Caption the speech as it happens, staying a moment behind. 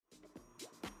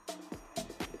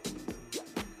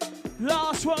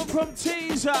Last one from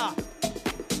Teaser.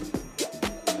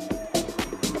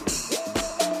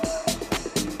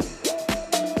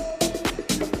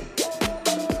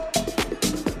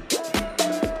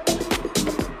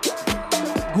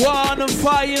 Go on and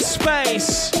find your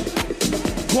space.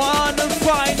 Go on and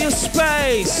find your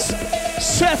space.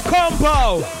 Seth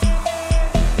Combo.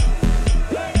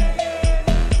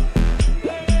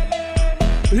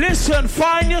 Listen,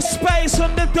 find your space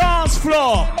on the dance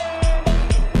floor.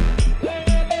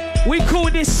 We call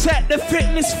this set the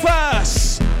fitness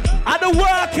first and the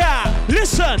workout.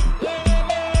 Listen.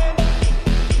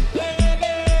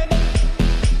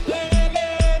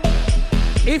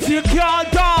 If you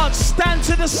can't dance, stand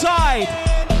to the side.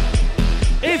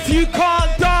 If you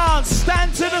can't dance,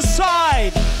 stand to the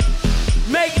side.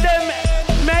 Make them.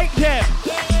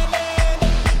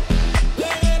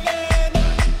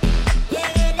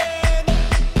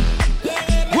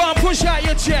 Go on, push out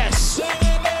your chest.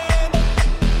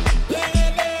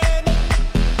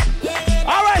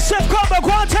 All right, Seth Combo,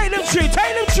 go on, take them through,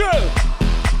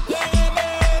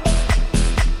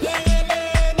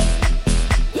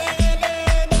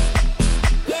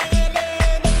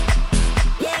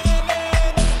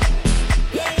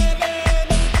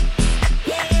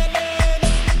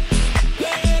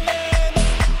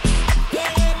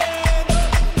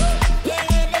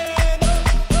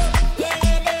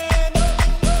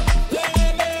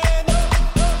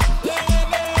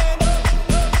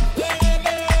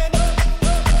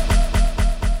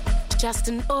 Just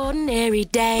an ordinary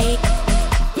day.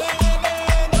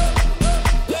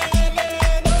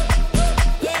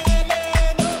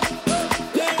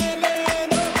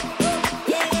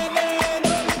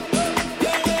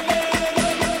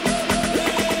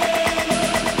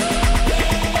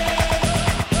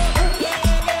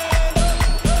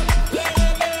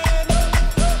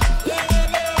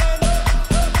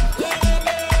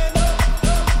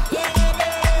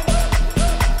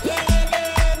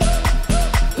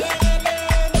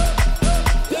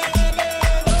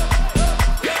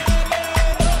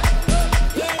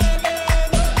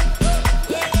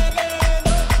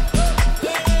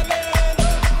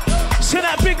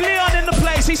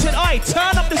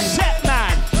 Turn up the set,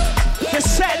 man. The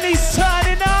set needs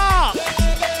turning up.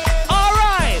 All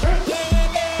right.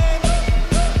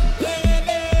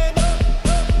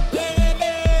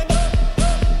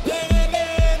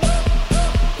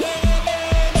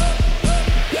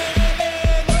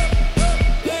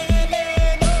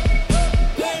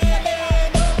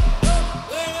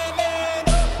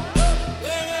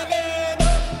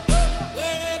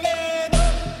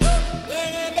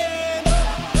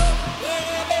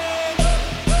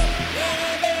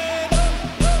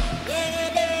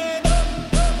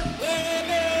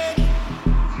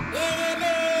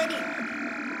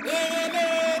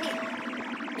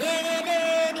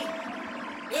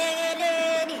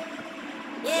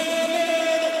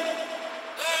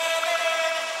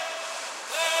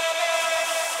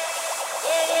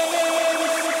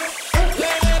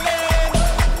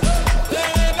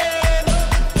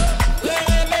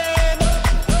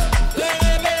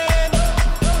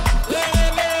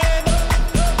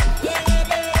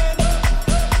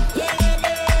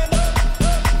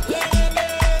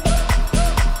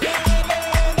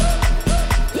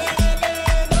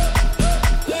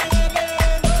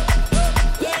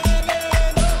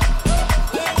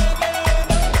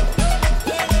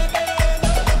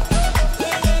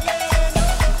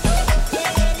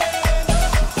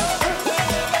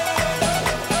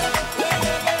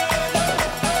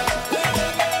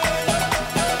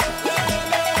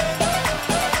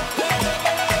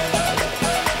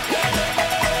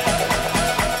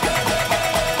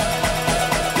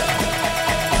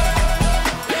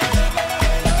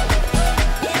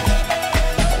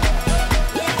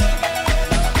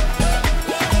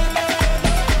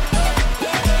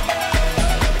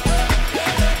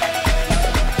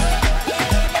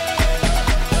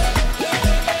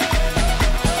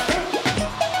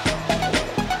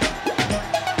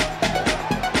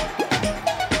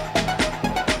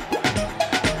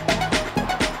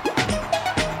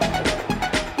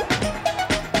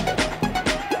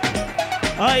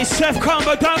 Hey, Seth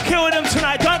Combo, don't kill them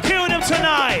tonight. Don't kill them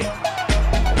tonight.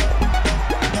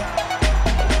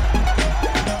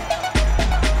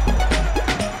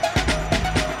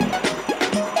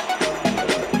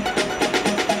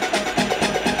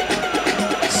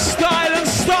 Style and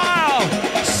style.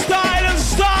 Style and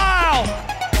style.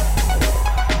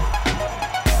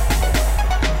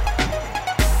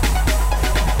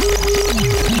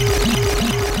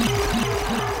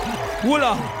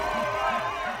 Woola.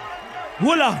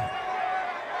 Woola.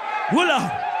 Woola.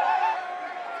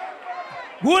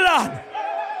 Woola.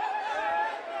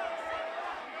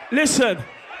 Listen.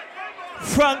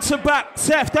 Front to back.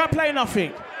 Seth, don't play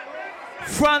nothing.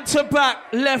 Front to back,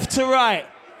 left to right.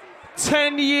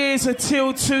 10 years of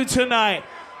Till 2 tonight.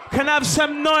 Can I have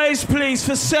some noise, please,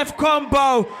 for Seth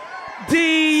Combo,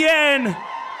 DN,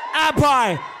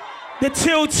 Abai, the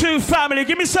Till 2 family.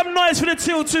 Give me some noise for the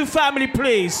Till 2 family,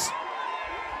 please.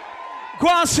 Go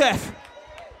on, Seth.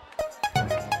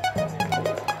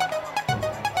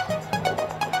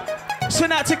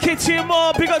 Send out to Kitty and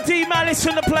Moore. Big up D Malice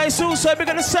in the place also. Big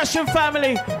up the Session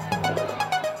family.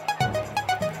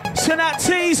 Send out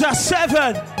Teaser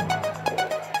 7.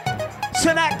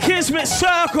 Send out Kismet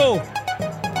Circle.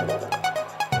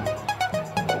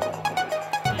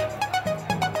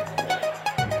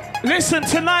 Listen,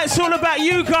 tonight's all about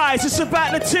you guys. It's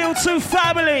about the Till 2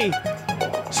 family.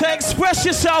 So express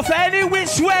yourself any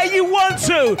which way you want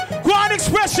to. Go on,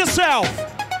 express yourself.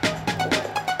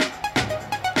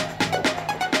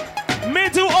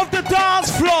 Middle of the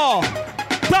dance floor.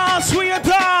 Dance with your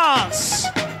dance.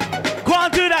 Go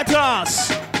on, do that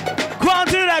dance. Go on,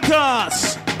 do that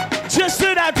dance. Just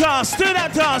do that dance. Do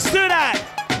that dance. Do that.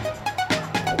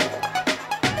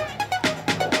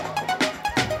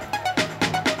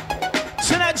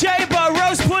 So that J-Bar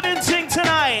roast pudding thing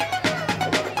tonight.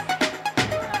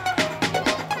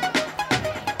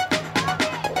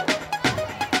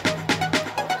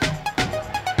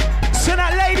 So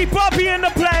that Lady Bobby in the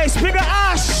place. Big up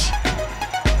Ash.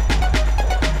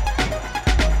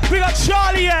 Big up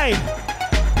Charlie A.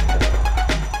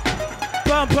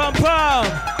 Bum, bum, bum.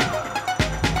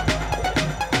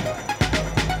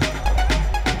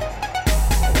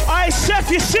 Aye, Seth,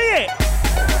 you see it?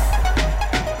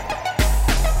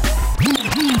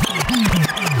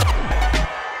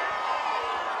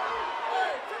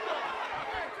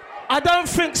 I don't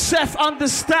think Seth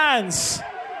understands.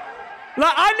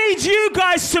 Like, I need you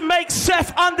guys to make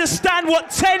Seth understand what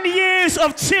 10 years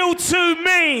of Till 2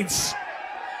 means.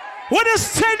 What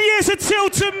does 10 years of Till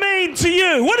 2 mean to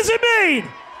you? What does it mean?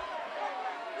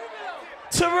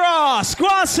 To Ross. Go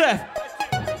on, Seth.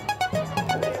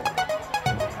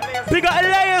 We got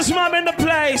Alea's mum in the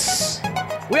place.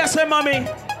 Where's her mummy?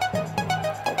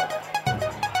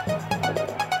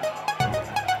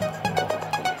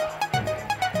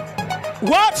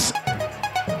 What?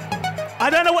 I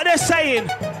don't know what they're saying.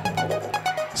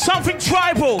 Something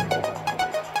tribal.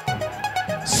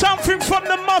 Something from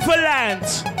the motherland.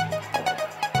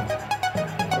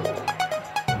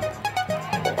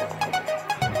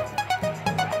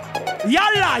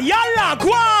 Yalla, yalla,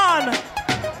 go on.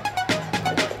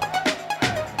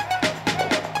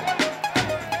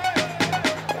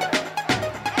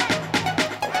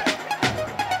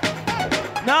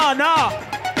 No.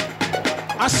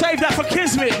 I saved that for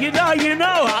Kismet. You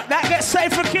know. That gets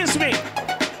saved for Kismet.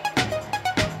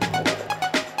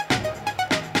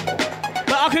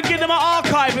 But I can give them an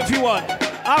archive if you want.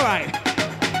 All right.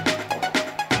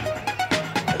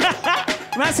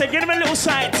 Man said, give them a little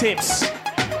side tips.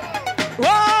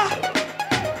 What?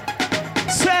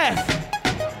 Seth.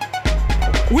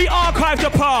 We archive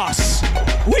the past.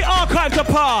 We archive the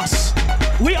past.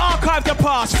 We archive the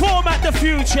past. Format the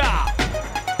future.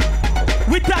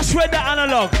 We dash red the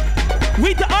analog.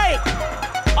 We the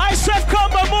I Seth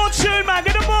Combo, more tune, man.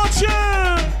 Get a more tune.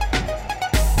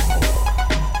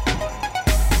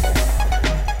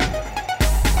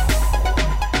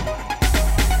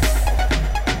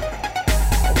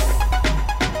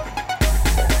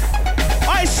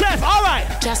 I Seth, all right.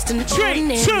 Just an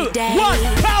 3, 2, 1, day.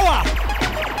 power.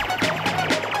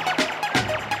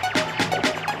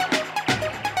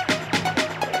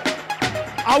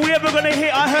 Are we ever gonna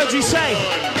hear I heard you say?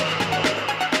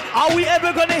 Are we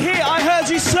ever gonna hear I heard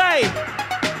you say?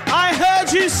 I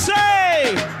heard you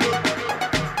say!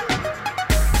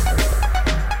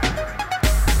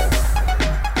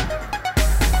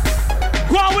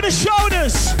 Go on with the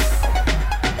shoulders!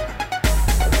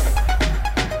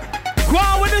 Go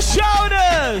on with the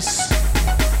shoulders!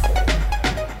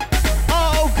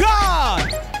 Oh God!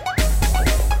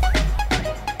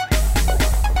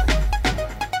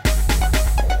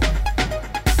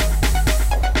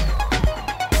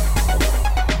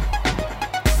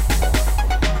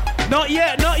 Not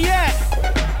yet, not yet.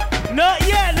 Not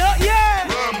yet, not yet.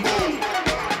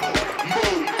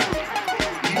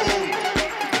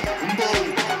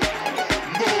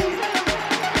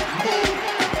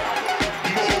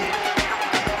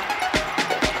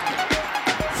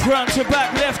 Front to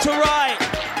back, left to right.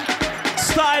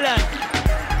 Styling.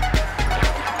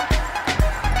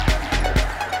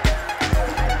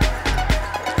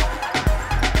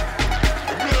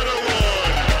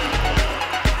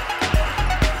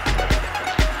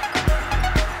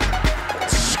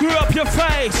 Screw up your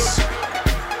face.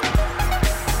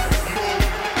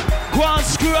 Go on,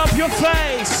 screw up your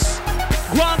face.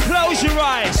 Go on, close your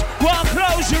eyes. Go on,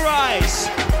 close your eyes.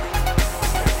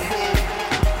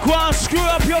 Go on, screw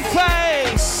up your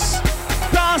face.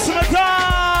 Dance on the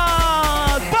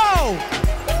dance. Bow.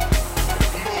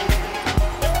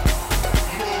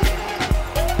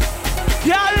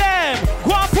 Get them.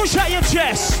 Go on, push out your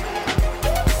chest.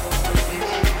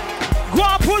 Go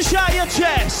on, push out your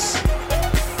chest.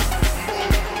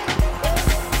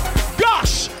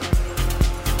 Gosh.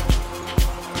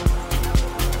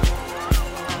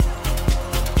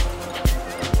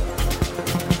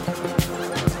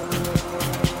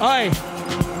 Oi,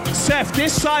 Seth,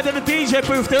 this side of the DJ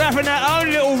booth, they're having their own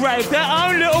little rave. Their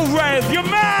own little rave. You're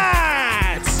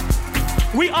mad!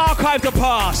 We archived the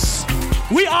past.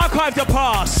 We archived the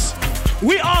past.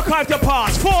 We archived the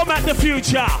past. Format the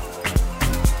future.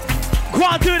 Go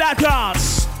on, do that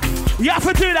dance. You have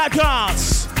to do that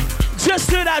dance. Just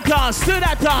do that dance. Do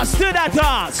that dance. Do that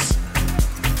dance.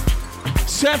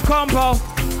 Seth Combo.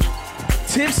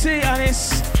 Tipsy and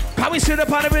his... Can we sit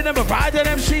up on the rhythm of riding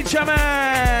them street chairman?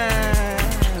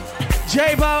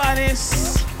 J-Bo and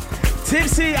his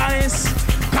Tipsy and his.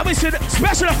 Can we sit?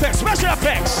 Special effects, special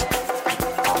effects.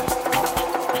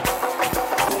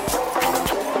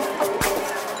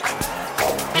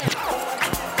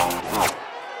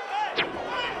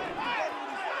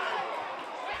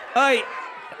 Hey,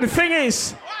 the thing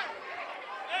is,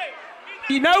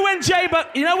 you know when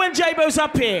J-Bo's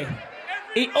up here?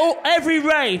 Every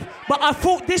rave, but I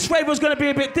thought this rave was going to be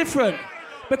a bit different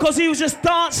because he was just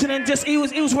dancing and he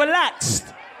was relaxed.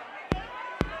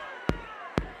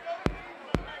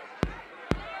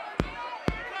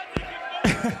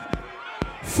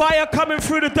 Fire coming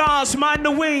through the dance, mind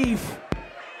the weave.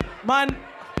 Man,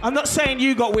 I'm not saying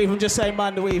you got weave, I'm just saying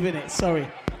mind the weave, innit? Sorry.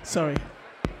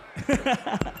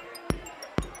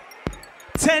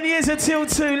 10 years until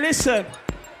 2, listen.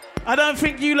 I don't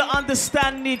think you lot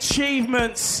understand the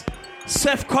achievements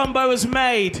Seth Combo has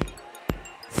made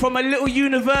from a little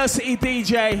university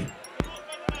DJ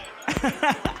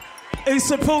who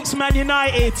supports Man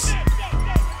United.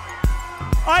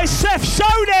 I Seth,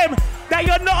 show them that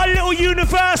you're not a little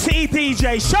university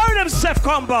DJ. Show them Seth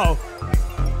Combo.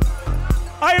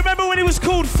 I remember when he was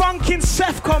called Funkin'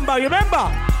 Seth Combo, you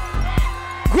remember?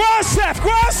 Go on, Seth,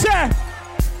 go on, Seth.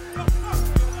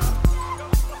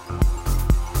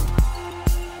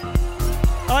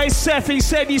 I Seth, he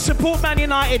said, you support Man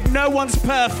United, no one's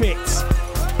perfect.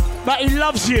 But he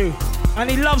loves you, and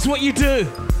he loves what you do.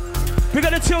 We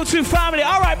got the Till 2 family.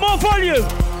 All right, more volume.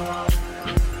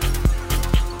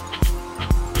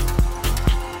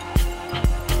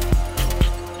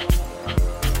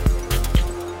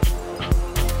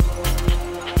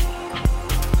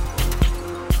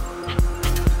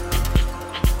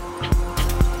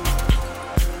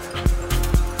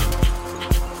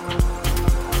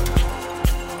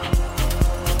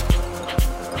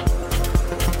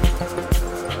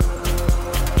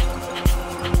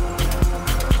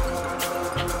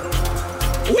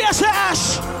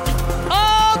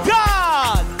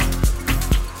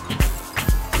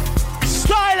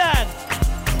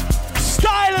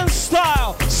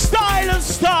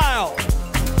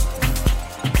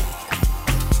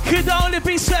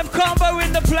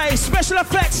 Special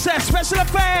effects, Seth, special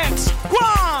effects. Go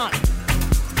on.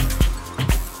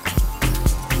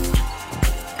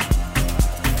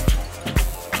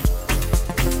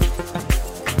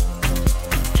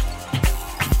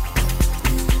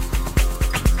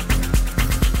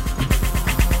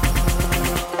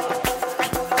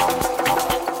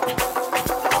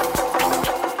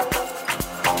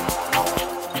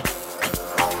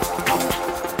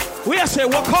 We are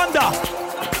saying Wakanda.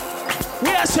 We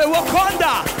are saying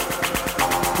Wakanda.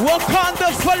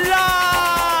 Wakanda for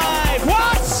life!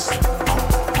 What?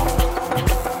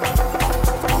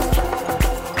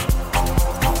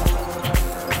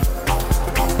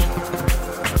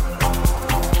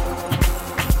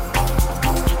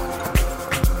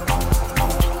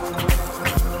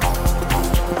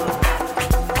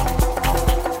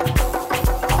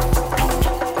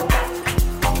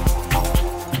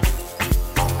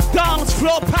 Dance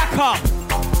floor pack up.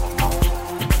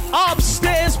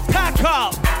 Upstairs pack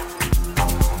up.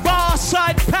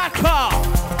 Side pack up.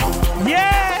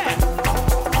 Yeah.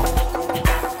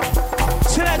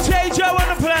 To that J-Joe on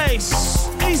the place.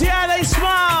 Easy LA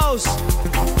smiles.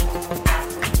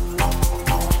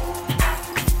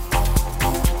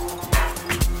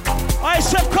 Alright,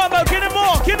 Seth Combo, get him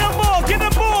more, get him more, get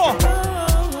him more.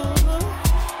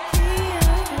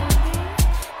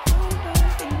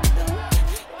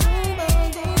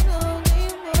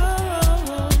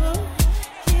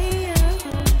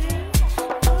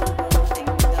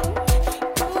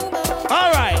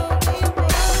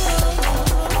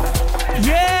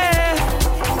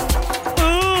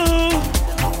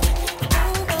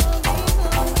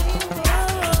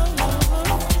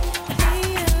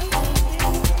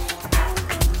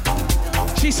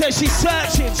 says she's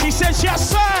searching. She says she has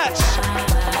searched.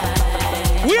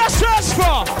 We are searched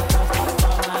for.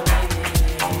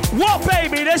 What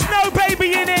baby? There's no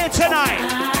baby in here tonight.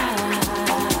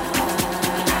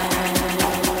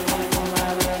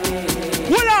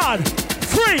 Hold on.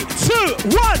 3, 2,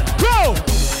 1, go.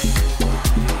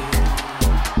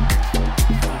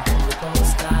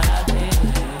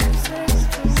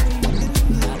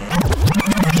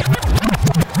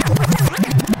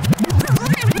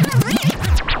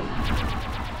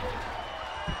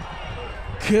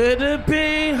 Could have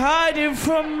been hiding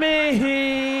from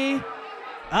me.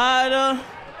 I don't.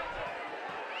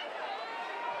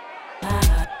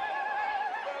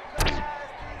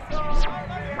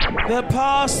 The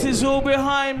past is all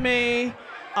behind me.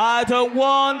 I don't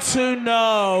want to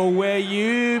know where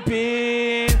you've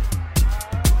been.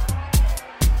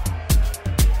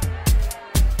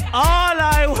 All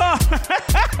I want.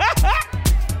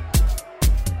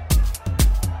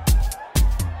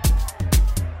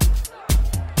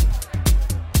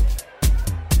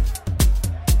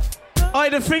 Oh,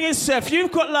 the thing is, Seth,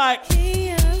 you've got like.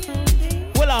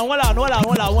 Hold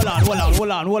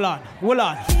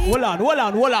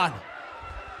on.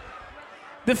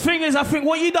 The thing is, I think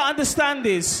what you don't understand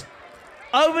is,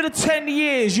 over the 10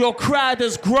 years, your crowd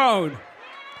has grown.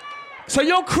 So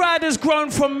your crowd has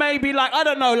grown from maybe like, I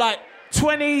don't know, like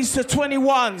 20s to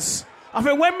 21s. I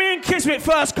think when me and Kismet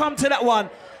first come to that one,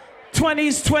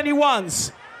 20s,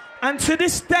 21s. And to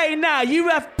this day now, you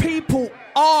have people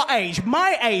our age,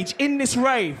 my age, in this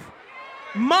rave.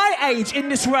 My age in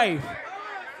this rave.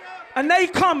 And they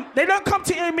don't come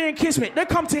to hear me and Kismet, they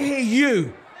come to hear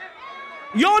you.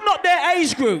 You're not their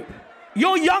age group.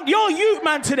 You're young, you're youth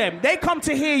man to them. They come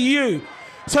to hear you.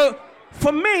 So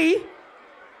for me,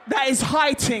 that is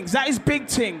high things, that is big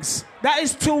things, that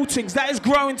is tall things, that is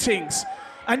growing things.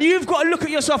 And you've got to look at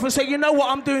yourself and say, you know what,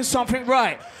 I'm doing something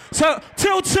right. So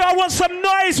till 2, I want some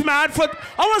noise, man. I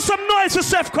want some noise for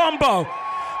Seth Combo.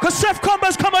 Because Seth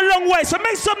Combo's come a long way, so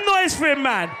make some noise for him,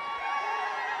 man.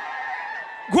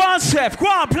 Go on, Seth, go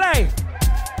on, play.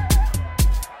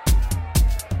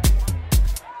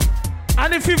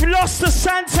 And if you've lost the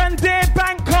Santander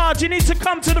bank card, you need to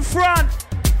come to the front.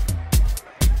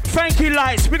 Thank you,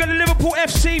 Lights. We got the Liverpool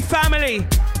FC family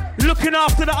looking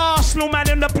after the Arsenal man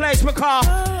in the place, McCarr.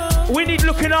 We need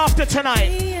looking after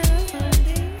tonight.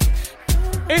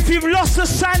 If you've lost the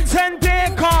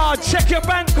Santander card, check your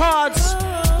bank cards.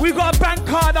 We've got a bank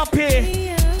card up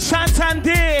here.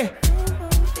 Santander.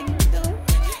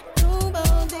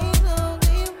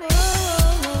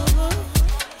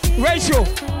 Rachel.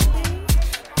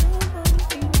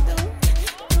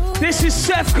 This is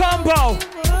Seth Combo.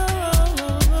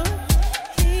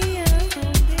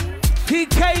 He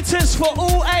caters for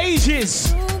all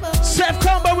ages. Seth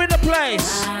Combo in the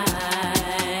place.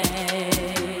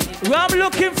 Well, I'm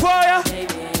looking for you.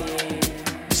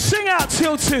 Sing out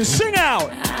till 2. Sing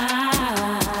out.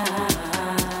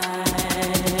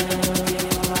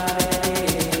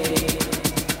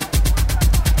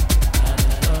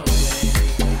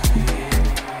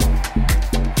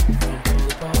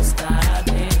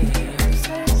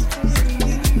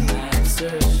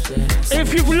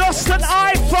 If you've lost an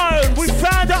iPhone, we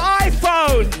found an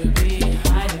iPhone.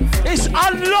 It's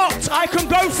unlocked. I can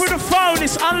go through the phone.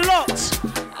 It's unlocked.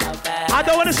 I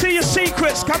don't want to see your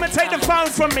secrets. Come and take the phone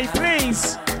from me,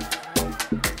 please.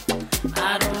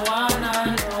 I don't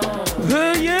wanna know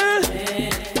who you.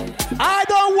 I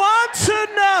don't want to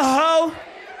know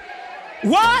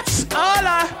what all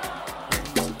I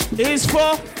is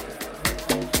for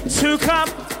to come.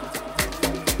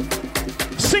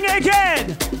 Sing it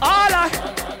again. All I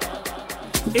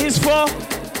is for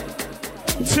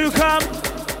to come.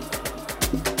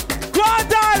 Go on,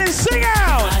 darling, sing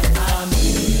out.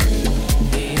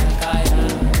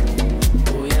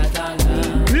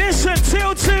 Listen,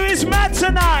 till 2 is mad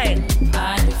tonight.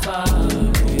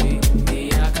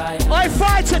 I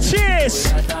fight a cheers.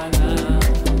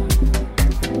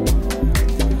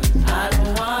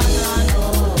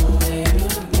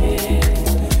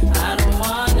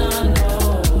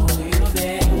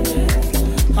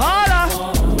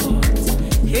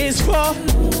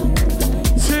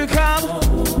 To come.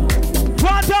 Go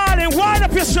on, darling, wind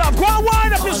up yourself. Go on,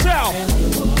 wind up yourself.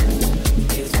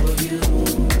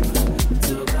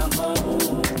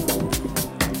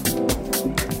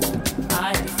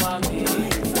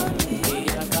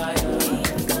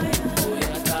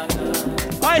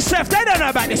 Alright, Seth, they don't know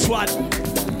about this one.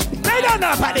 They don't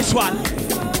know about this one.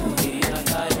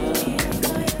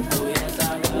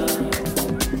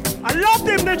 I love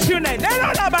them, the tune there. They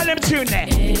don't know about them tune there.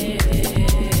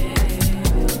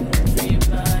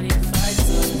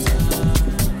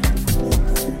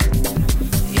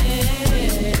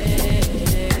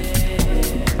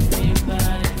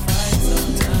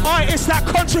 Oi, it's that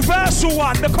controversial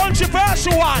one, the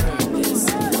controversial one.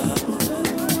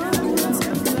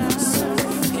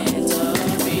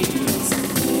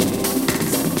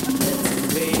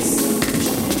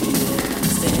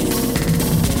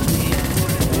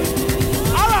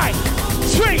 All right,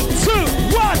 3, 2,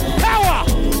 1, power.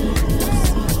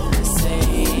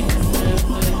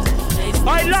 All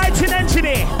right, lighting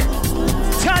engineer.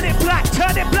 Turn it black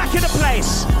in the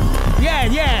place. Yeah,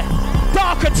 yeah.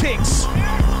 Darker things.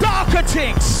 Darker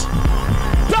things.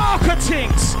 Darker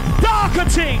things. Darker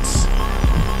things.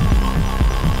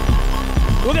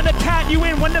 We're gonna count you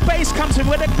in when the bass comes in.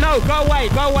 No, go away,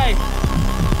 go away.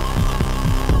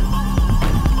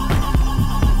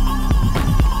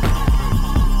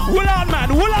 Wool on,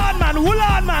 man, wool on, man, wool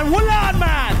on, man, wool on,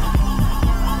 man.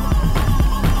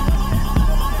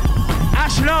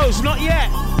 Ash knows, not yet.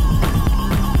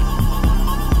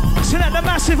 At the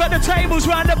massive at the tables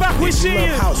round the back, we see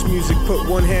you. House music, put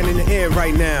one hand in the air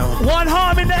right now. One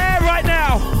arm in the air right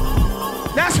now.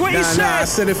 That's what you said. I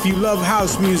said if you love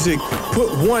house music,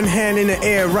 put one hand in the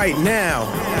air right now.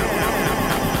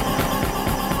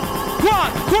 Go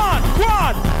on, go on, go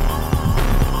on.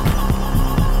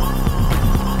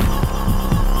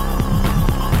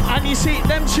 And you see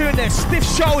them tune this, stiff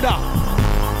shoulder.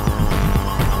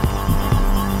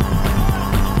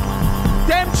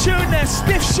 Them tune their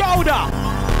stiff shoulder.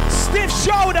 Stiff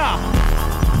shoulder.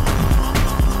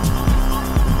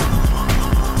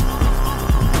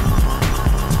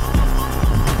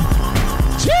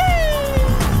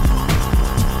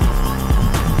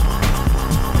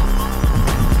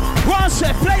 One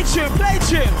set, play tune, play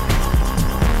tune.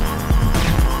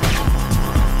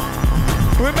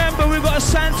 Remember, we've got a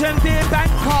Santander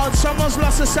bank card. Someone's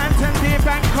lost a Santander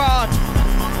bank card.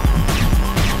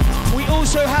 We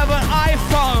also have an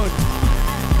iPhone.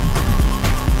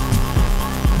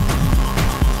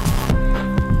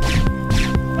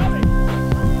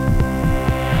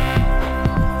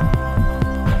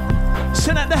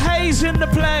 Send out the haze in the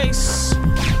place.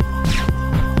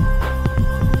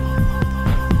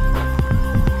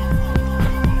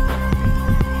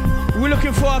 We're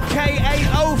looking for a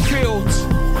K80 field.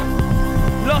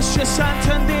 Lost your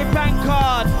Santander bank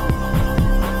card.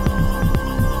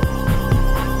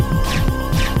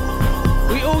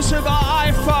 We also got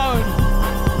iPhone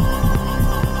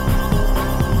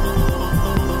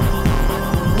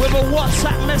with a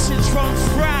WhatsApp message from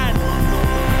Fran.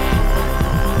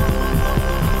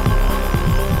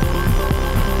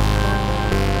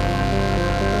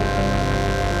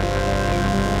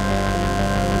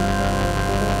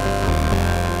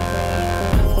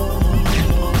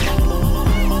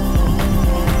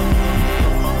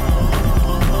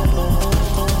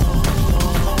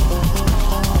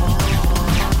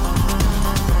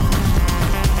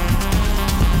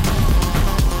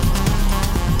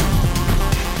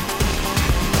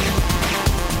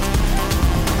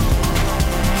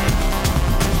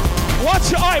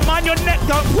 Your neck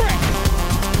don't break.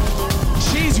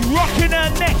 She's rocking her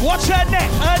neck. Watch her neck.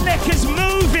 Her neck is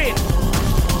moving.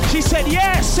 She said,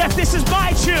 yeah, Seth, this is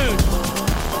my tune.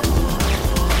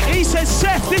 He said,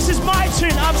 Seth, this is my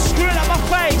tune. I'm screwing up my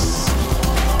face.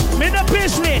 I'm in the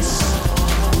business.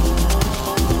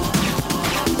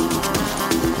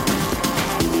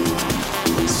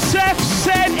 Seth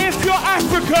said, if you're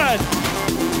African.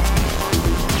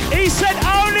 He said,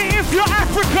 only if you're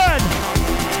African.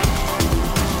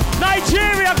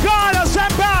 Nigeria, Ghana,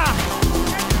 Zambia,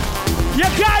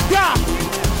 Uganda,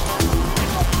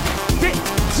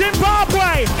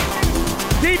 Zimbabwe.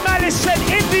 The man said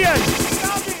Indian.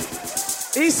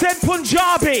 He said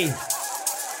Punjabi.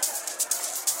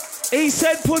 He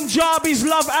said Punjabis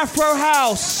love Afro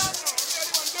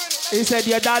House. He said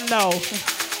you don't know.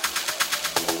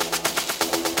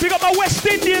 We got my West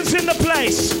Indians in the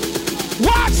place.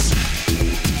 What?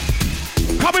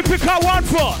 Can we pick out one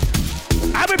foot?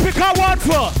 I will pick out one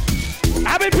foot.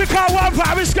 I will pick out one foot.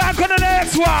 I will skank on the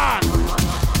next one.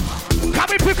 Can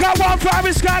we pick out one foot? I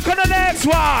will skank on the next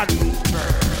one.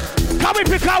 Can we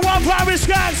pick out one foot? I will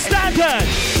skank standard.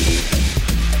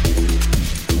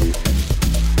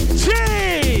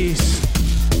 Jeez.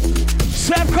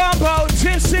 Seb Combo,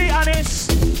 Tipsy Anis.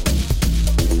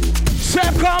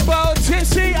 Seb Combo,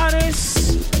 Tipsy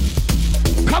Anis.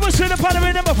 Come on, sit up on the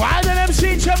rhythm of Wild and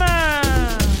MC Chaman.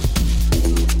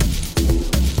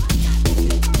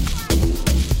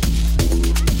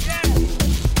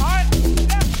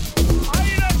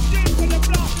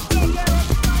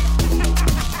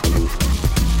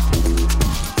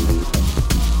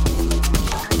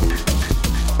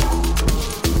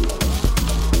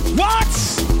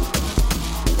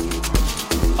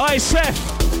 Oi,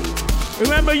 Seth,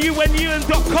 Remember you when you and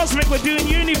Doc Cosmic were doing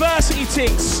university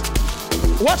things.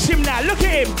 Watch him now, look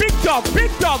at him. Big dog,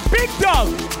 big dog, big dog.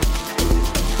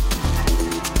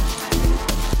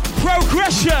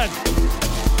 Progression.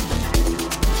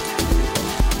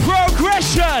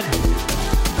 Progression.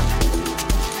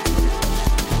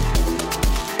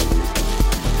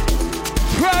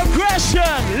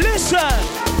 Progression.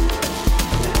 Listen.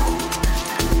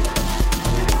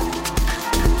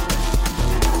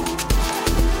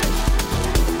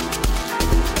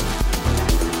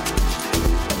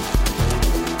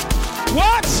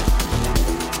 What?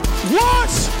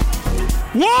 What?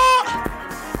 What?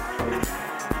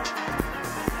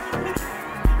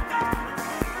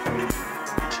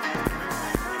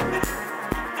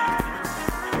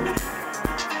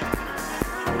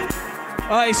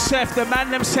 Alright, Seth, the man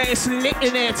them say it's lit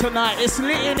in here tonight. It's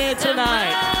lit in here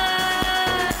tonight.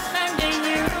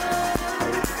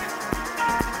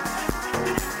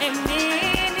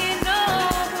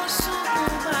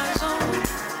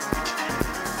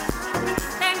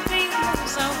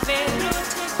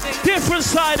 Different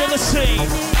side of the scene.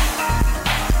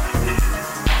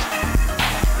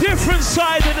 Different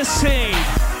side of the scene.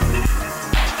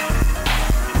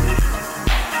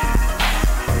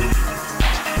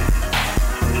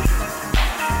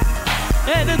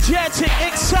 Energetic,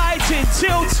 exciting,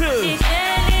 till 2.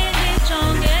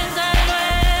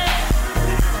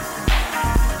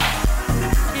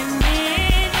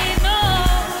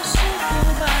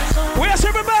 Where's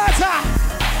Roberta?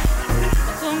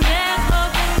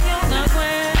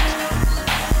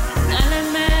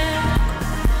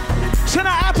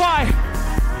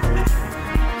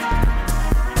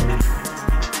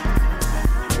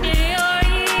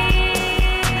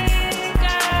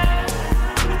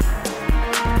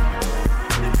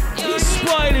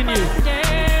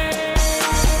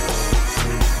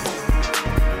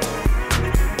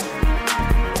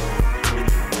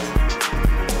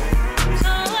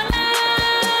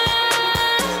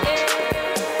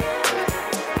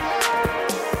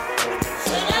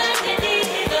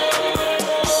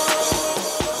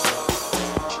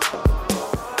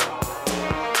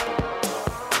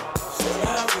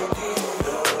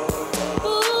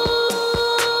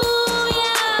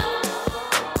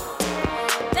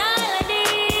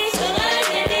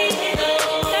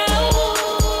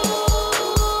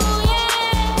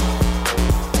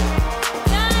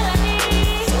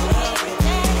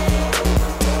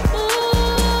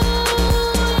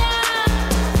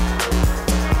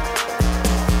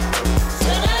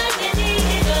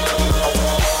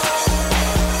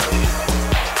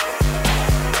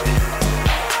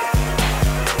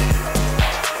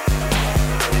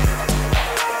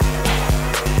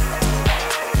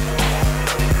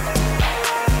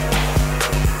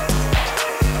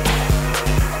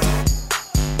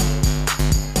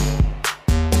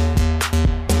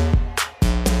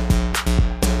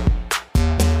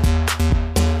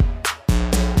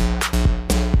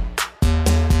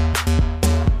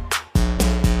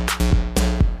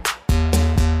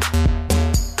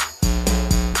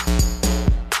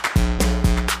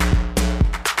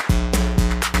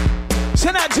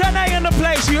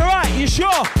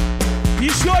 You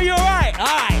sure you're right? All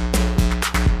right.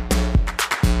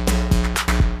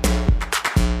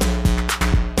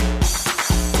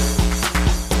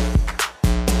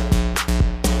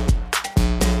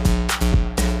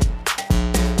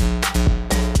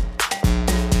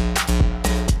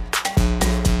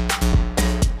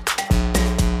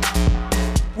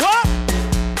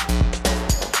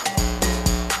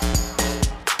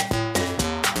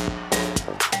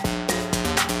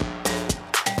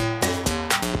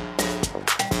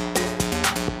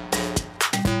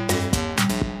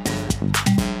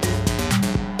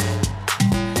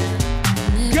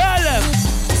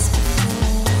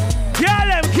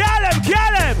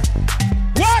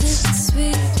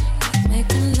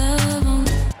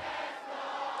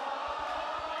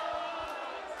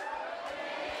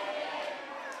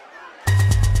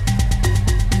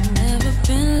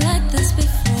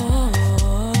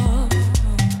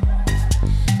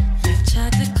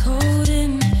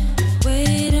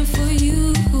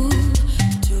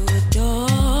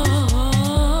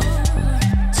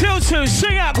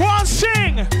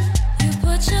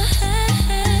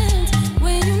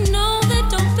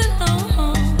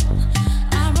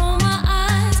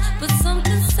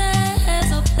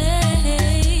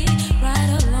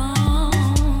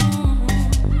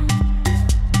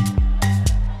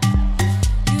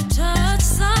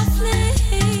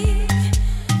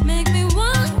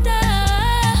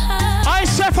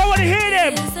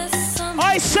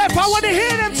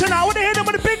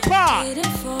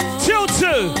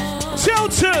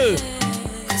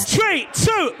 3,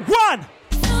 2, 1.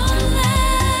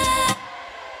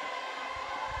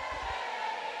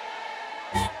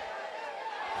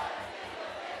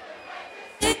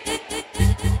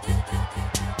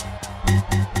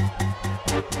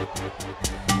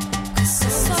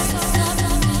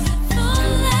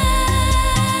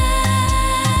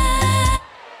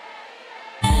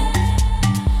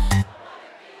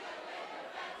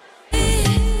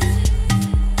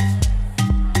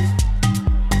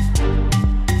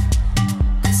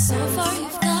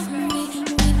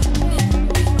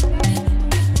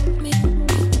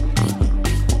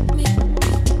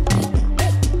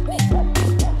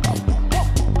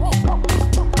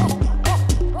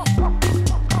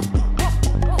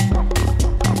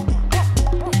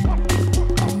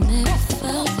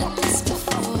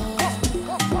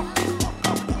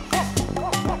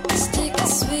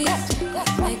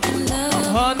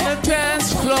 On the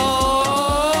dance floor.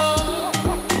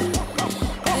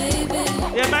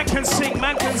 Yeah, man can sing,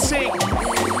 man can sing.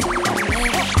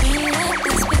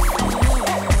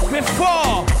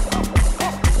 Before.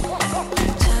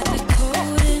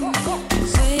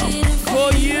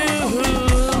 For you.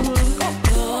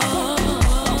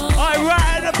 Alright,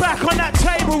 right at the back on that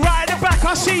table, right at the back,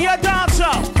 I see your dancer.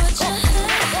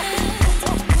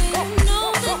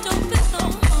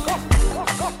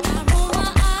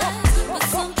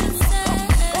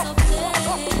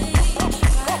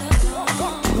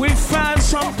 We found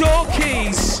some door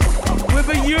keys with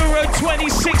a Euro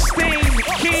 2016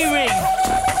 keyring.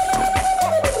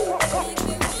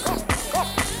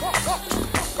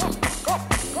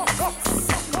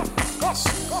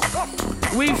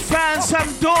 We found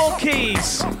some door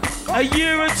keys, a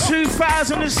Euro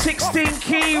 2016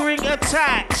 keyring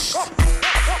attached.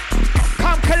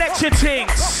 Come collect your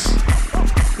things.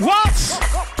 What?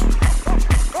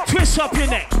 Twist up your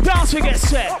neck, dance or get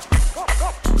set.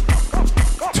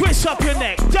 Twist up your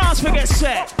neck, dance for get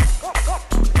set.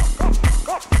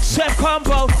 Seth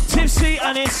Combo, Tipsy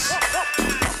and it's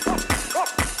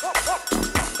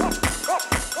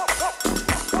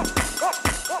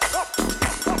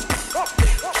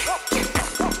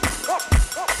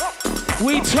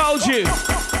we told you,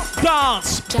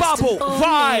 dance, bubble,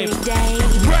 vibe,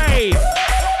 rave,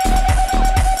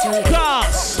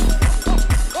 dance,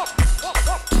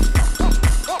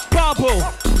 bubble,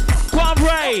 one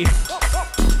rave.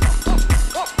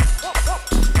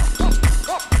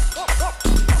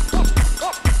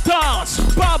 Dance,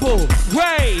 bubble,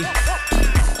 rave.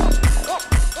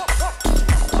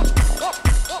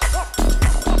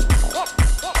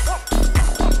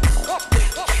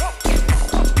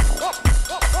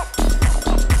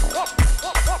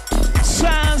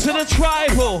 Sounds in a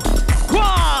tribal. Go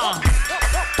on.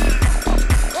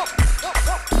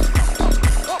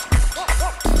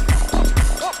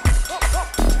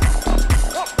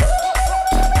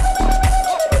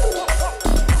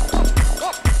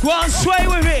 Go on, sway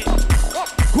with it.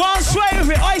 Go on, sway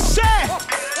with it. I say.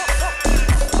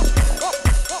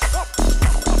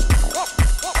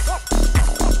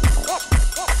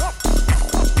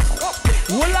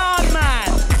 Well on, man.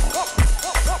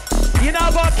 You know,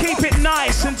 I've got to keep it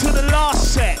nice until the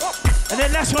last set. And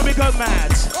then that's when we go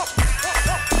mad.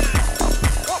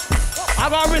 I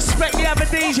got to respect the other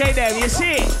DJ there. You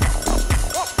see it?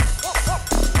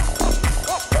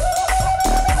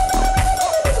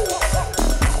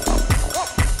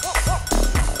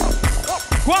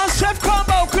 One Seth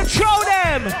Combo, control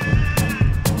them!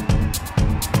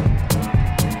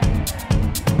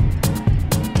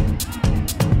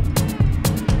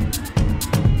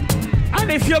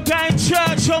 And if you're going to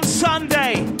church on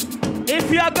Sunday,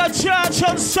 if you have got church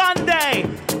on Sunday,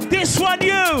 this one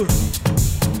you.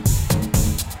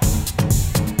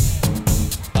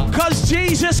 Because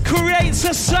Jesus creates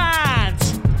a sound.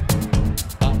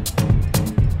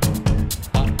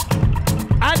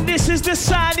 And this is the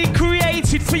sound he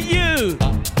created for you.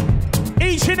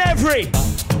 Each and every.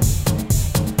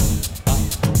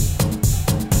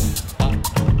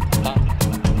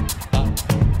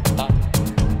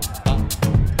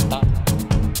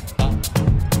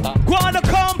 Guana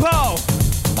combo.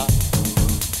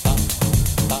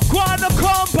 Guana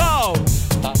combo.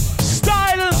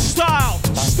 Style and style.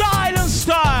 Style and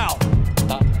style.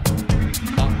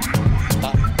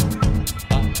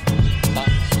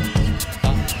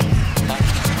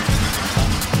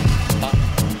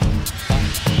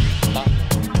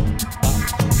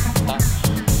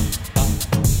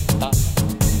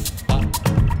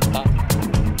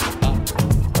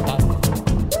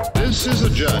 This is a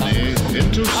journey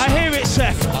into... I hear it,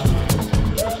 Seth.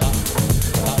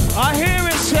 I hear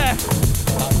it, Seth.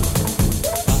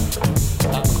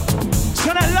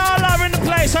 So that la-la in the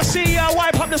place, I see you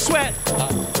wipe up the sweat.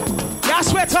 That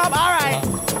sweat up, all right.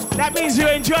 That means you're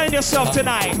enjoying yourself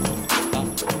tonight.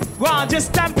 Go on,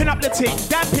 just dampen up the thing.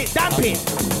 Damp it, damp it.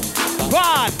 Go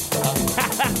on.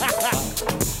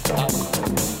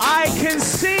 I can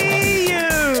see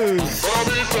you.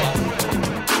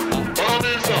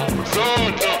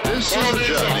 This is a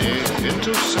journey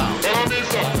into sound.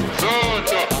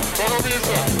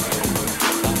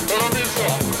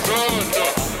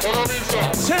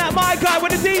 Send out my guy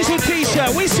with the diesel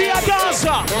t-shirt. We see our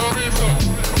dancer.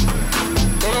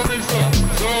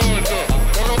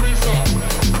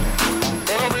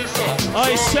 Oh,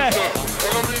 he said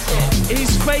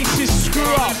his face is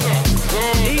screw up.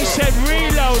 He said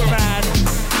reload, man.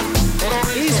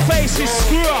 His face is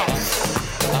screw up.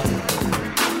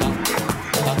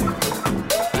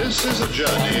 This is a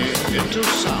journey into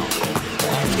sound.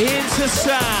 Into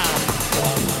sound.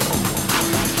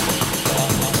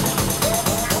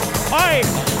 Oi,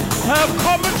 her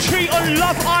commentary on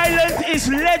Love Island is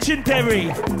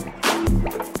legendary.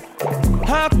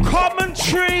 Her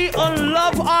commentary on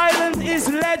Love Island is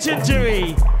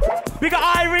legendary. We got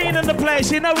Irene in the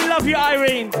place. You know we love you,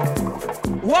 Irene.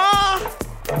 What?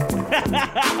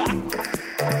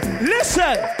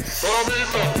 Listen.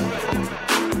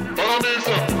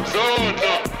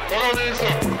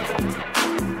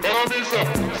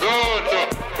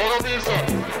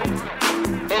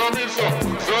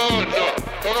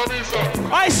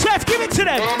 I said, give it to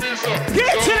them. Give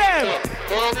it to them.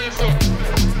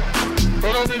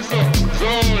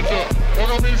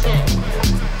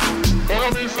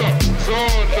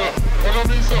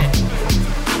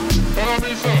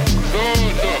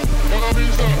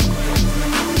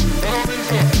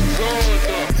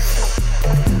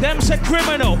 Them's a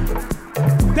criminal.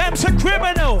 Them's a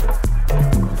criminal.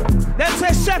 Them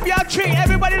say, Chef, y'all treat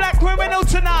everybody like criminal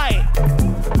tonight.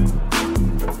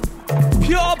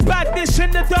 Pure badness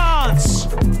in the dance.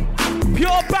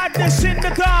 Pure badness in the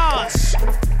dance.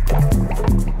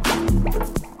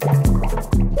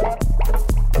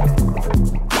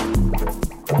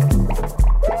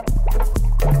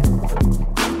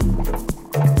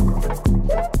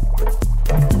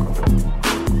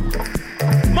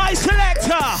 My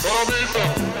selector.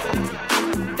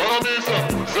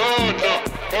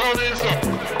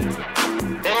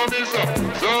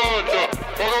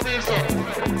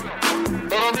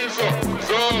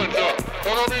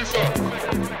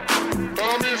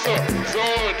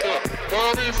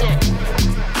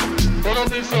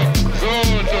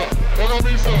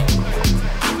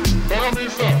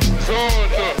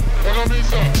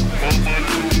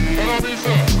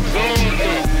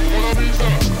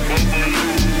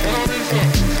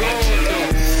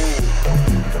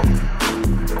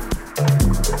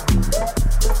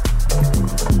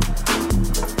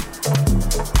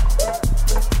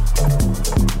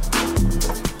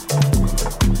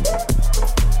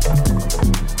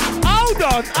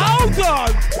 Hold on.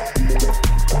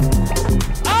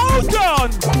 Hold on.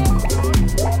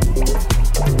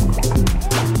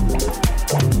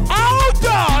 Hold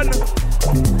on.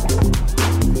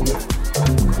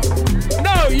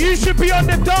 No, you should be on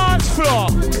the dance floor.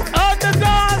 On the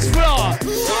dance floor.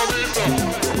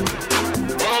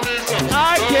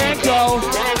 I can't go.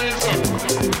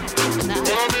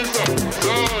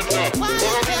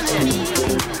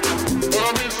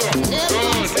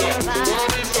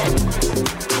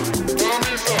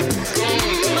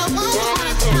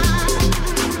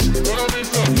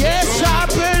 Yes, I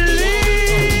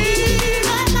believe.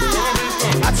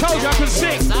 I told you I could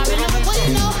sing.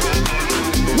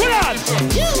 Hold on.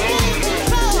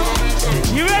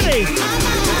 You ready?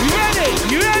 You ready?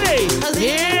 You ready?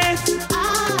 Yes.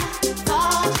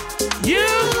 You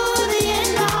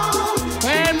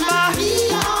and my,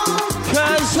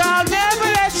 'cause I'll never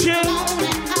let you.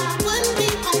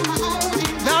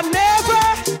 I'll never.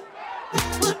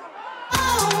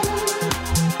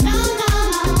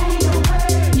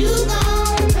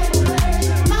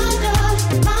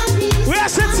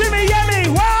 Listen to me, Yemi.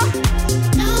 What?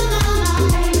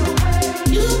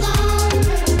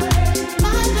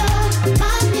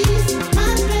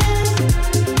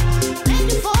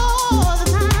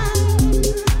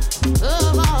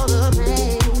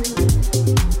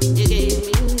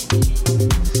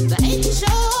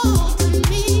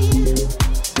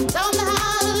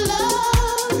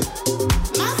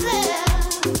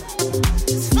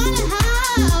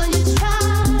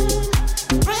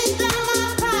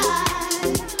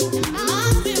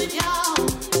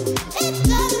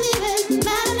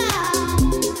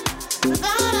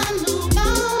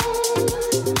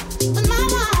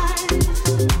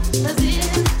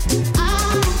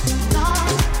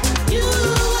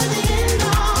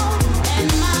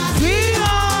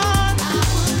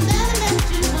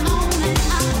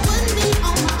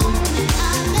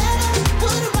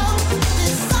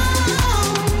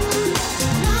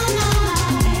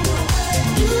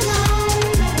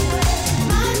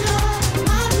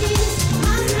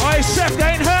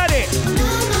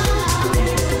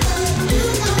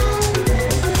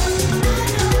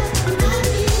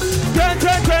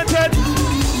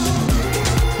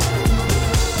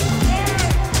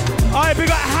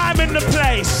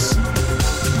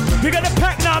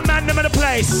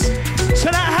 place. So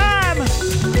that Ham.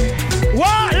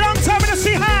 What? Long time to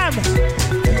see Ham.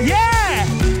 Yeah.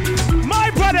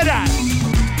 My brother that.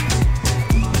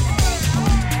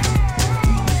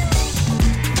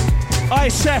 Oi,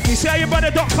 Seth, you see how your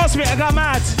brother Doc Cosmic? I got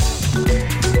mad.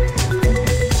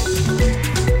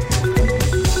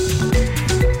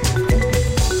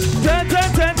 Dun,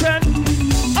 dun, dun, dun.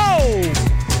 Oh!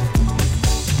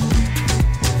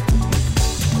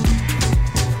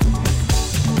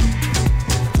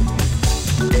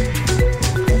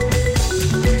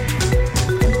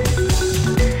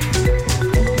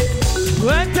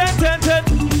 Dun, dun, dun, dun.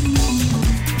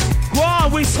 Go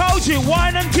on, we told you,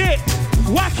 wine and dip.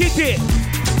 Wacky dip,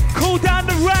 cool down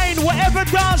the rain, whatever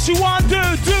dance you want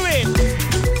to do it.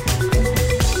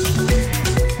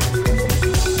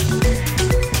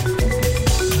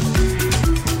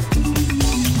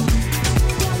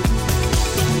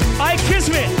 I kiss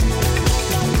me,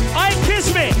 I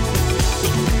kiss me,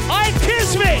 I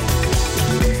kiss me.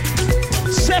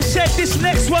 Seth said this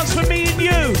next one's for me and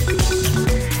you.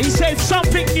 He said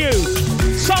something new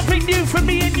for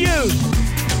me and you.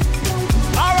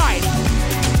 All right.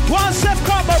 One step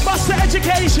combo, bust the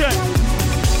education.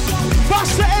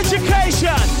 Bust the education.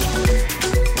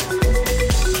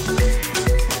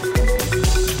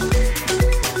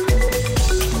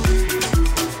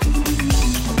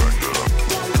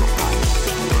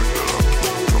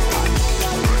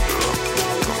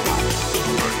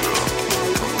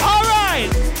 All right.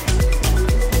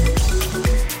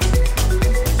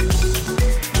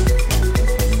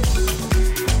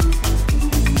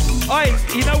 Oi,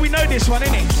 you know we know this one,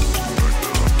 innit?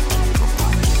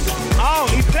 Oh,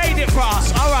 he played it for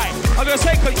us. All right. I'm going to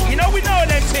say, cause you know we know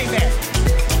them thing there.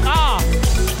 Ah.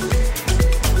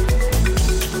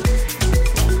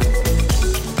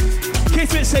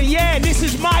 Kismet say, yeah, this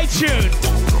is my tune.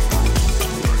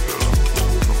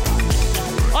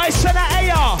 I said that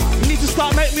AR. You need to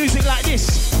start making music like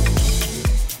this.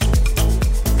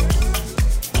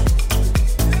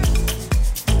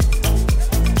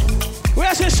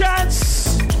 Where's your chance?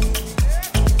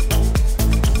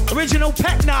 Original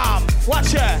Petnam,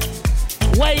 watch her.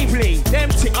 Wavely, them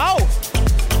oh,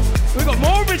 we got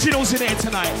more originals in here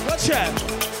tonight. Watch her.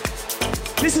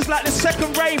 This is like the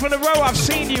second rave in a row I've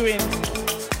seen you in.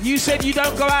 You said you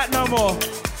don't go out no more.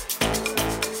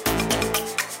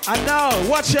 I know,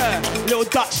 watch her. Little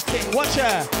Dutch thing, watch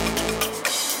her.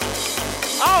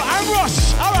 Oh, and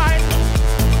Ross, all right.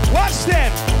 Watch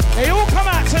them. They all come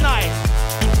out tonight.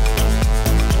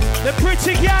 The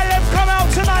pretty gal them come out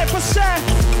tonight for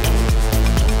Seth.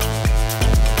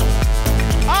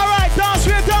 All right, dance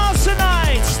with a dance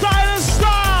tonight. Style and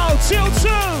style, till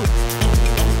 2.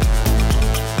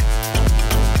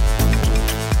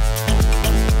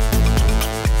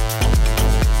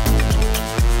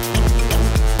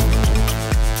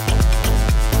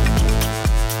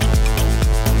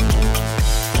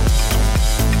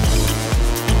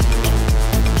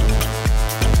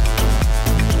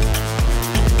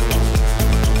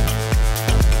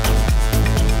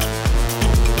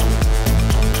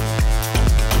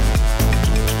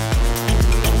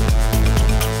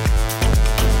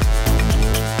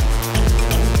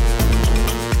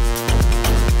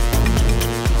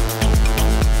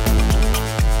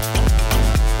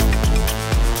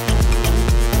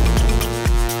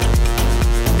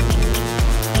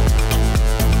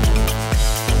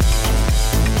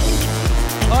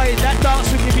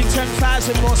 Dance will give you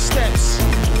 10,000 more steps.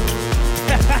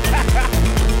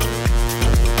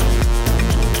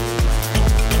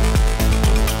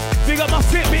 Big up my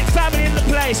Fitbit family in the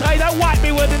place. Hey, don't wipe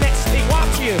me with the next thing. What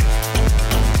up to you?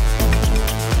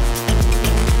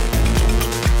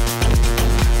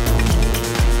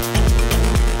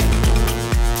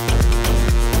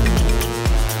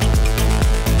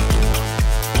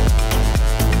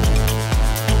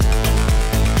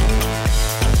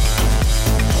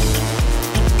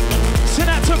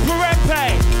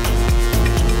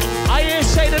 I hear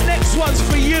say the next one's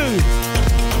for you.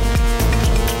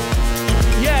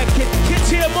 Yeah,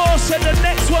 Kitty Amore said the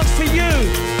next one's for you.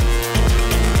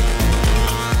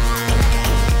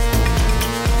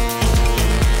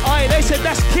 Aye, they said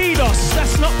that's Kidos,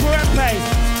 that's not Perempe.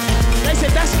 They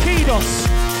said that's Kidos.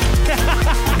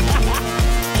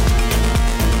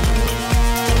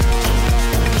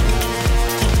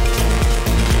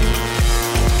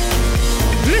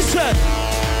 Listen.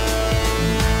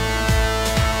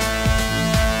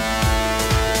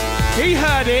 He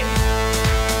heard it.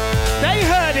 They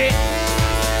heard it.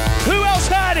 Who else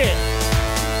heard it?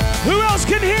 Who else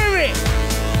can hear it?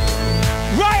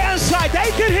 Right hand side,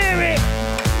 they can hear it.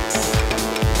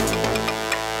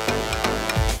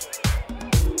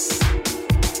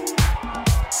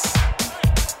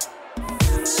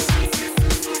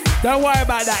 Don't worry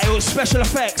about that, it was special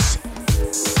effects.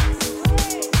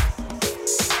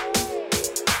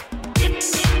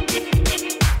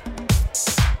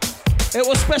 It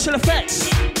was special effects.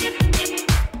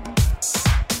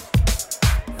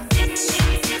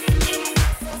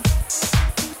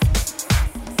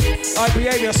 Alright,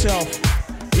 behave yourself.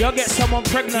 You'll get someone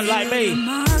pregnant like me.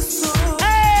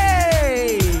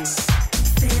 Hey!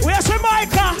 Where's the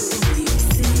Micah?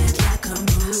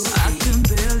 I can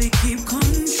barely keep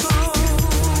control.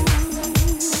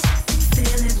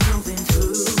 Feel it moving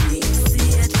through me. See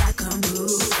it like a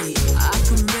movie. I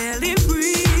can barely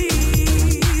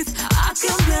breathe. I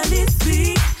can barely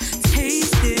speak.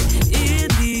 Taste it in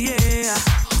the air.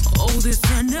 Oh, this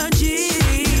energy.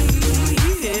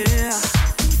 Yeah.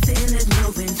 Feel it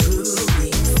moving through me.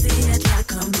 See it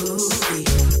like a movie.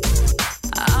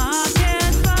 I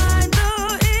can't find the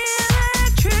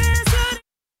electricity.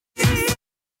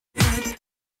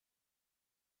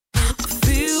 I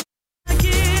feel like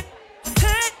it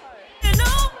taking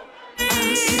over me.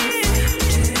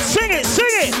 Sing it,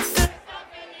 sing it!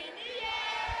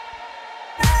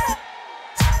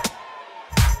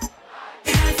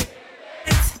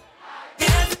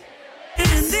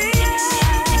 In the air.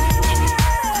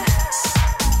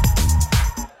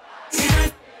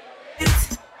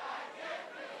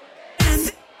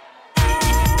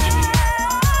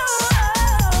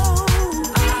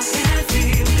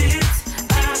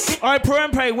 Alright,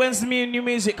 Perempe, when's the new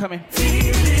music coming?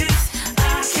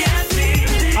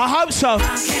 I hope so.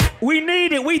 We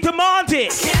need it, we demand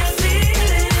it.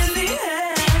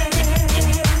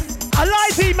 I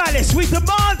like D Malice, we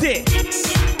demand it.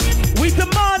 We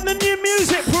demand the new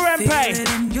music, Perempe.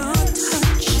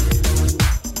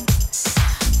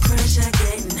 Pressure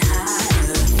getting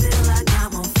higher. Feel like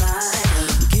I'm on fire.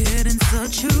 Getting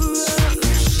such a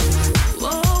rush.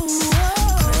 Whoa,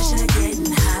 whoa. Pressure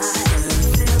getting higher.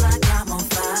 Feel like I'm on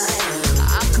fire.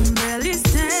 I can barely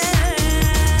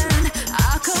stand.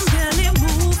 I can barely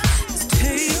move. It's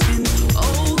taking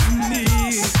over me.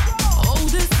 Oh,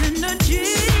 this energy.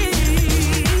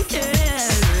 Yeah.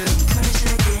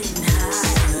 Pressure getting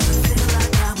higher. Feel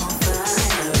like I'm on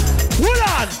fire. Hold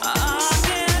on! I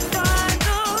can't find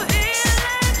the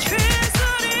electricity.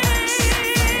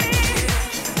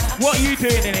 What are you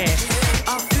doing in here? I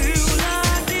feel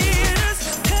like this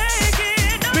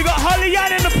taking We got Holly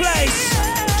Yan in the place.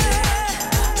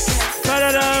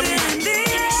 Da-da-dum, in the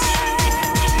air.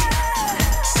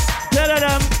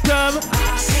 da-da-dum, dum. I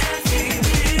can't feel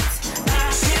it. I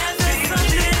can't feel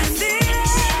something in the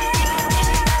air.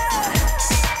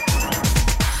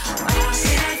 I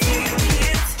can't feel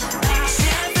it. I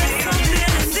can't feel something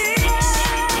in the air.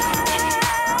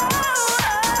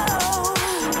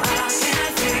 I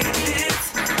can't feel it.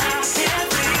 I can't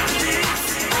feel it.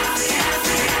 I can't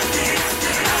feel it.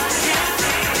 I can't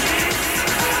feel it.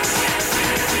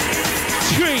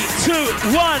 3,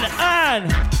 2, 1, and...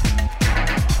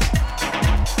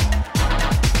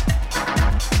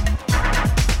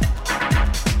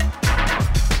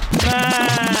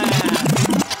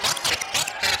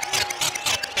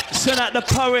 Send out the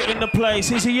poet in the place.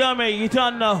 He's a yummy, you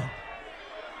don't know.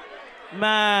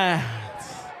 Man.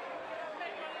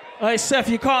 Hey, Seth,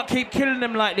 you can't keep killing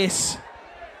them like this.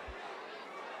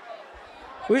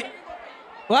 What?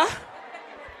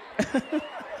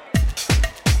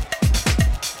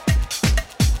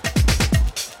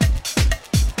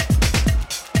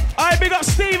 Alright, big up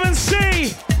Stephen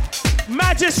C.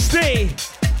 Majesty.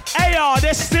 AR,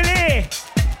 they're still here.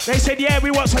 They said, yeah,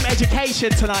 we want some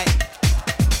education tonight.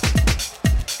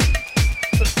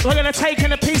 We're gonna take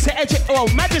in a piece of well,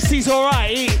 Majesty's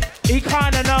alright, he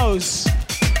kinda knows.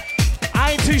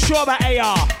 I ain't too sure about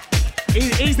AR.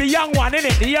 He's the young one,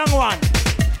 innit? The young one.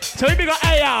 So we got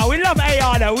AR, we love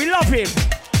AR though, we love him.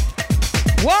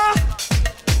 What?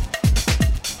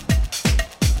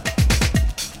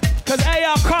 Cause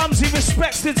AR comes, he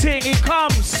respects the thing, he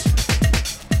comes.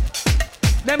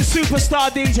 Them superstar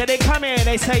DJ, they come here,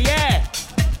 they say, yeah.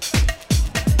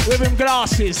 With him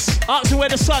glasses, ask him where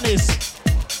the sun is.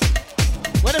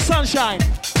 Where the sunshine?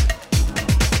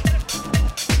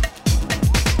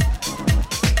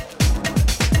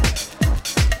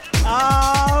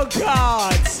 Oh,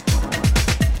 God.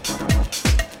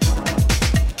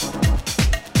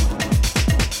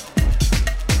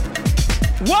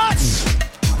 What?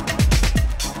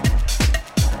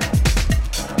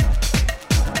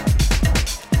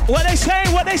 What they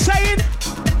saying? What they saying?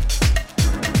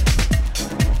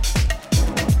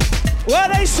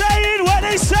 What they saying? What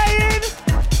they saying?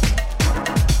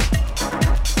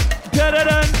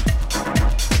 Da-da-dun,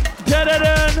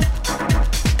 da-da-dun,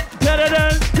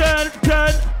 da-da-dun, dun,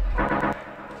 dun.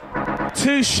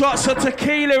 2 shots of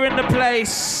tequila in the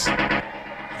place.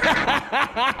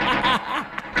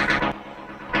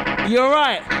 You're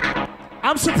right.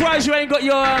 I'm surprised you ain't got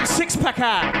your 6-pack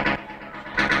out.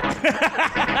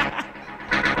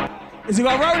 Has he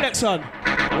got a Rolex on?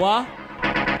 What?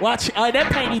 Watch, they're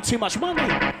paying you too much money.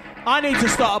 I need to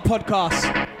start a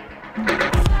podcast.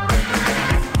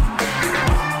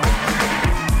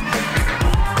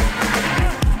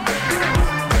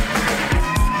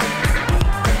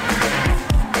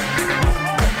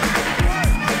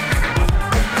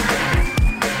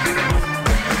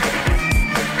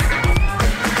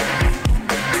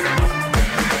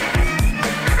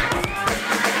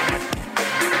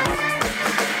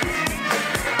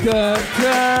 Dun,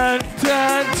 dun,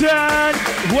 dun, dun.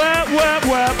 Work, work,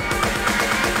 work.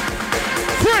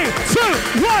 3, 2,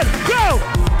 1, go!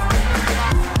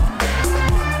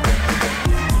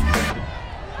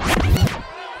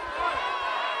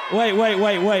 Wait.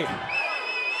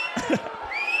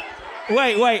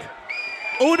 Wait.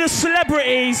 All the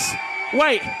celebrities,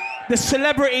 the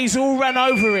celebrities all ran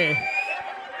over here.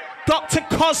 Dr.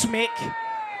 Cosmic,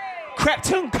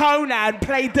 Krypton Conan,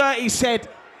 Play Dirty said,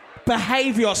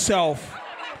 behave yourself.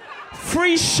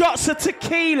 3 shots of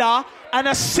tequila and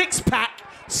a 6-pack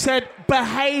said,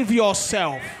 behave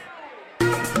yourself.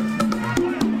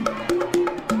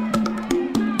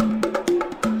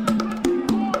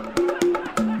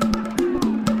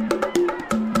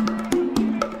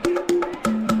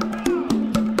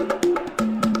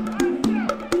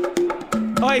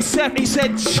 Oh, he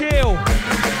said, chill.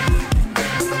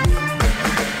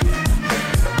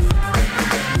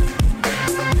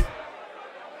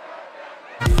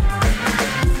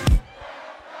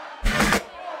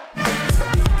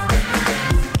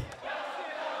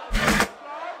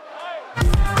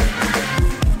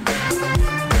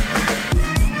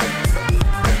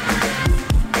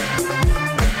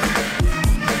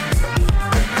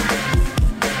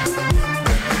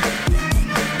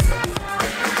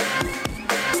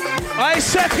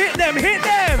 Seth, hit them!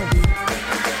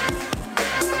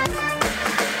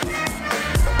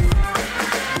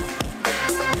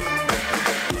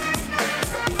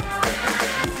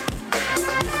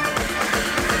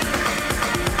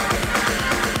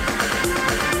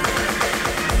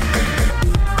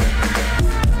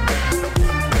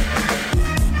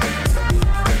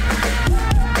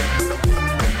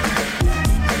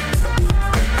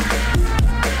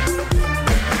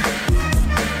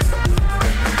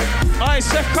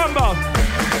 Seth Combo.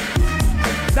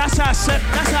 That's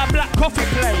our black coffee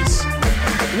place.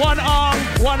 One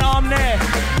arm there.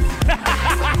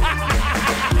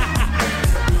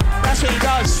 That's what he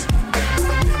does.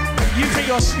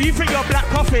 You think you're black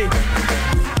coffee.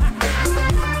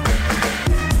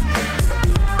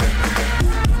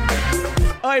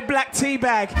 Oi, black tea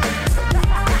bag.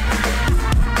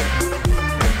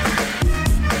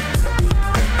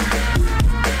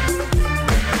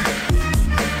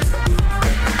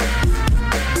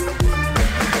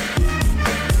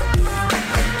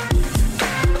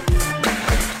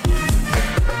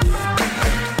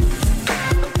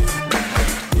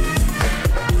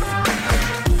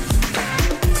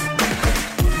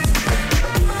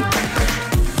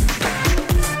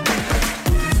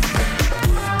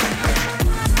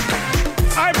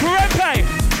 I'm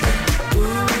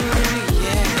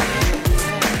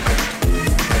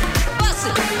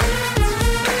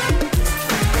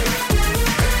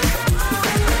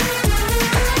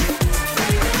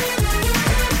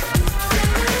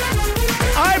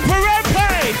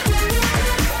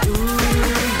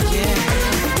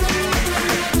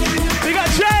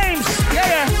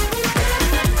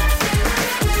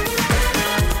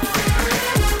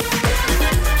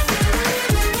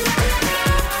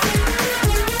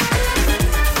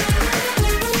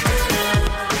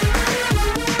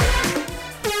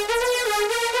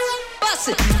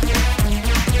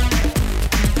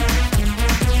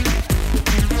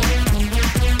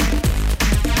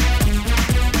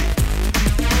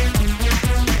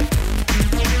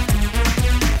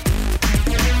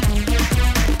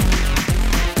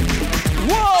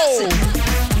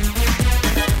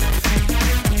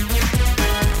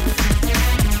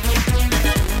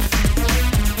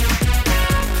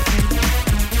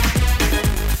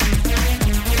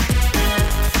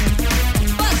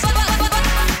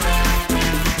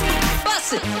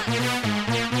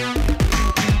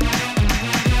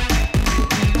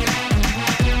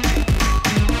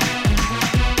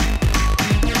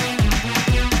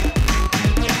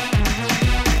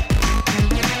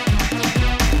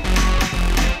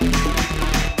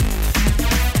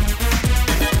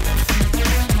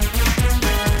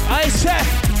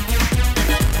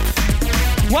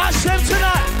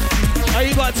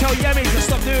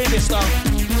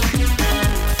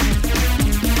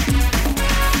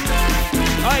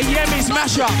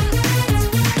mash up.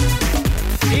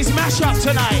 He's mash up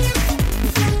tonight.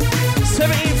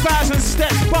 17,000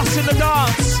 steps, busting the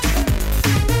dance.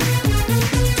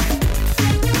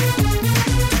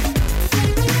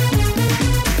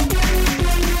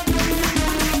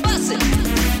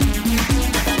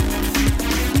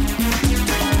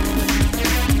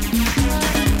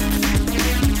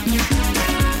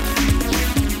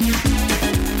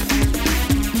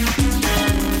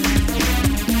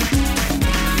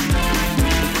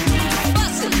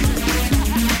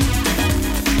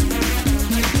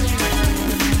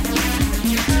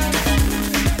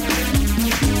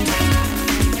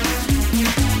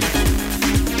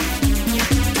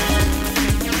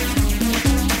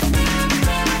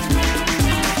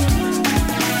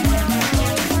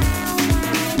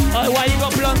 Why you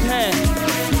got blonde hair?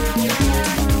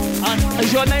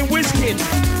 Is your name Wizkid?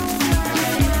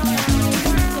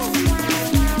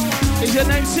 Is your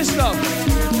name Sister?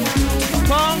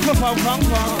 Fong, fong, fong,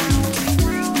 fong.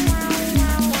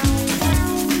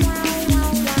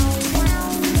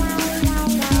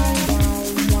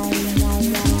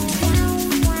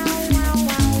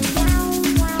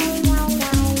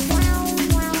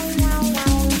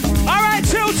 All right,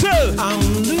 till two.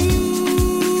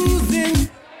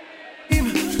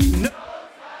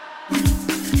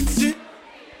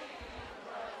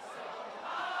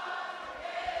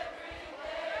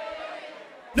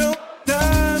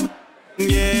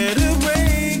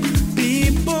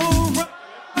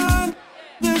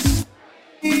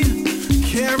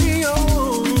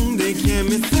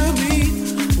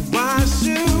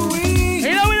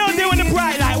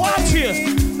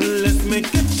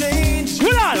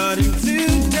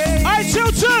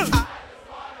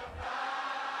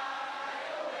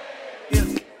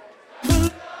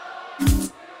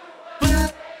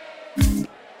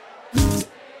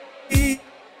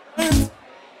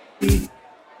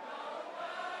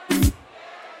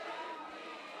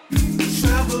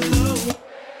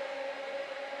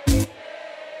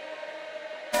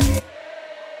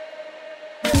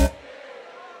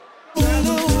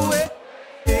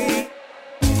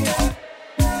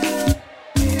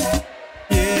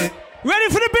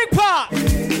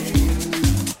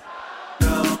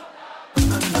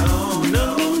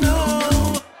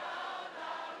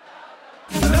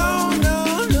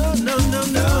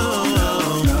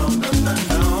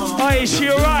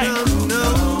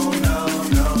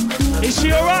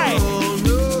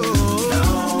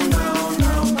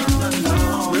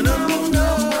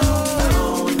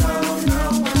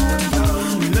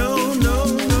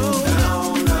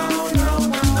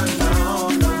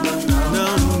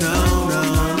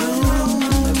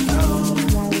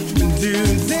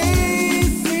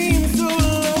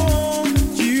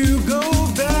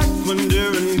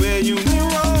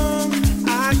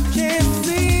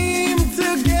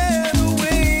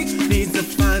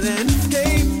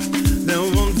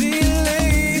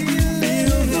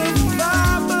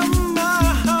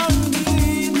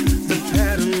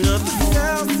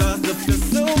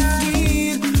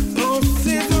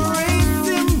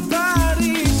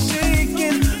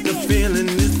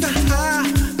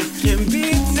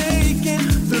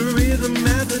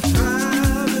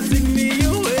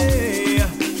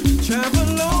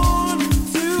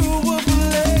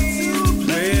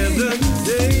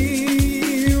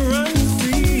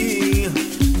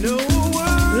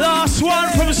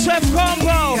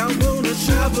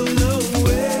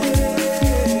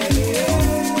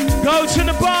 Go to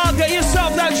the bar, get your